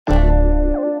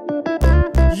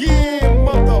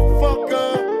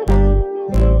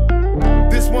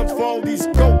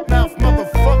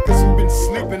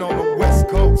sleeping on the West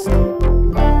Coast.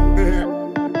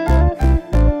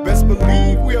 Best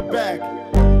believe we are back,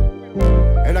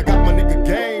 and I got my nigga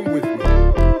Game with me.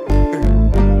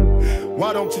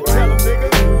 Why don't you tell him,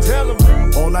 nigga? Tell him.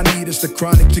 All I need is the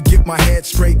chronic to get my head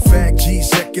straight. Fag G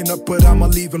second up, but I'ma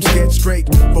leave him scared straight.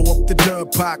 Blow up the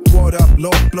dub, pack, what up,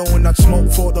 low, blowing out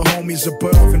smoke for the homies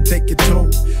above and take it too.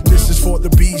 This is for the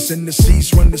B's and the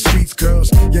C's, run the streets, girls.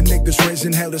 Your niggas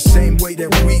raising hell the same way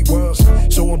that we was.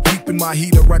 So I'm keeping my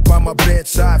heater right by my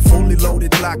bedside, fully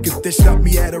loaded like if they stop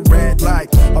me at a red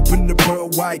light. Up in the pearl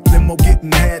white limo,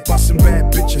 getting had by some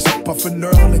bad bitches, puffing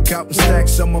Earl and counting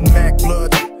stacks of my Mac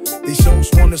blood. These hoes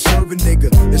wanna serve a nigga.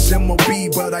 It's M.O.B.,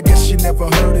 but I guess you never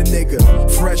heard a nigga.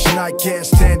 Fresh Nike ass,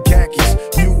 tan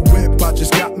khakis, new whip. I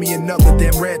just got me another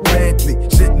damn red Bentley.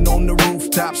 Sitting on the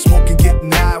rooftop, smoking,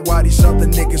 getting high, while these other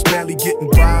niggas barely getting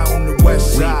by on the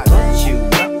west side. We put you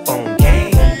up on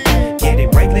game. Get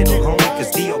it right, little homie,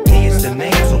 cause D.O.P. is the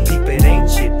name. So peep it, ain't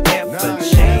shit ever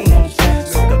changed.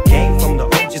 So the game from the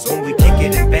OGs when we kick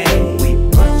it and bang. We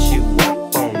put you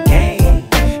up on game.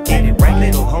 Get it right,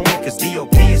 little homie, cause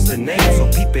D.O.P. the name, so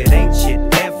peep it, ain't shit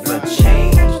ever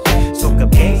changed. So the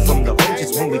game from the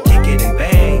OGs when we kick it and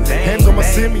bang, bang. Hands on my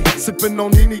semi, sipping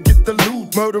on Henny, get the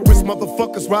loot. Murderous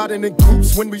motherfuckers riding in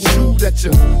groups when we shoot at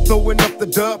you. Throwing up the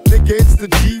dub, nigga, it's the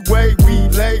G-way. We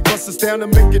lay busters down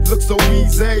and make it look so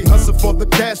easy. Hustle for the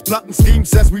cash, plotting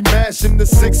schemes as we mash in the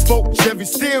 6-4 Chevy,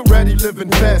 still ready, living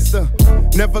faster.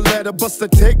 Never let a buster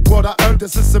take what I earned.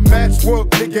 This is a match work,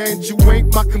 nigga, and you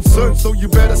ain't my concern. So you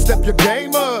better step your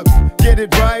game up, get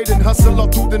it right, and hustle all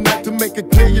through the night to make it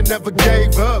clear you never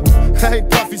gave up. I ain't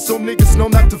puffy, so niggas know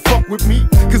not to fuck with me,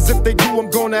 cause if they do, I'm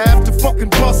gonna have to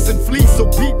fucking bust and flee. So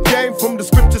beat game from the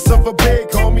scriptures of a big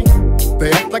homie.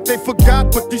 They act like they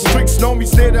forgot, but these tricks know me.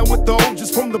 Stay down with the OGs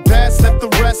from the past, let the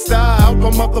rest die. Out my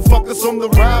motherfuckers on the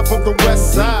ride from the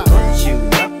west side. Put you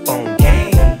up on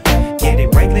game. Get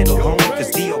it right, little homie, cause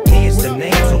D.O.P. is the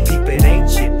name. So peep it, ain't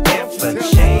shit ever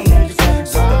changed.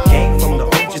 So the game from the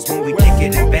OGs when we kick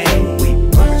it and bang. We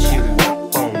put you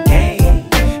up on game.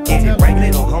 Get it right,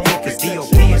 little homie, cause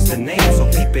D.O.P. is the name. So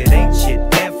peep it, ain't shit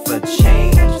ever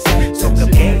changed. So the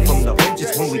game from the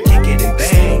OGs when we kick it and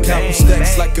bang. Counting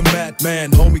stacks like a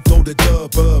madman, homie, throw the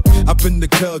dub up. Up in the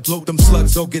club, load them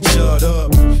slugs, don't get shut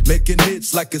up. Making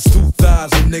hits like it's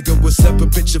 2000, nigga. What's up, a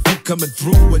bitch, if you coming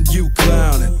through and you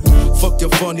clowning? Fuck your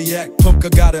funny act, punk, I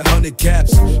got 100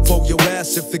 caps for your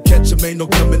ass. If they catch 'em, ain't no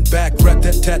coming back. Rat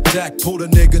that tat tack, pull the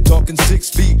nigga talking 6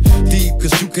 feet deep,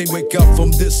 cause you can't wake up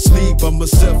from this sleep. I'm a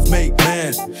self-made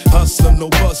man, hustler, no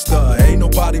buster. Ain't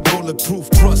nobody bulletproof,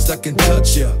 trust I can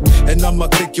touch ya. And I'ma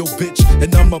take your bitch,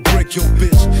 and I'ma break your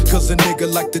bitch, cause a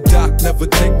nigga like the doc never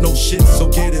take no shit. So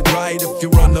get it right, if you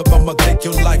run up, I'ma take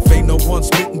your life. Ain't no one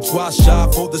spitting twice shy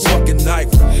for this fucking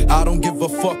knife. I don't give a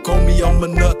fuck, homie, I'm a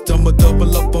nut. I'ma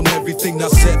double up on everything I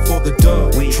said for the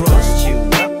dub. We trust you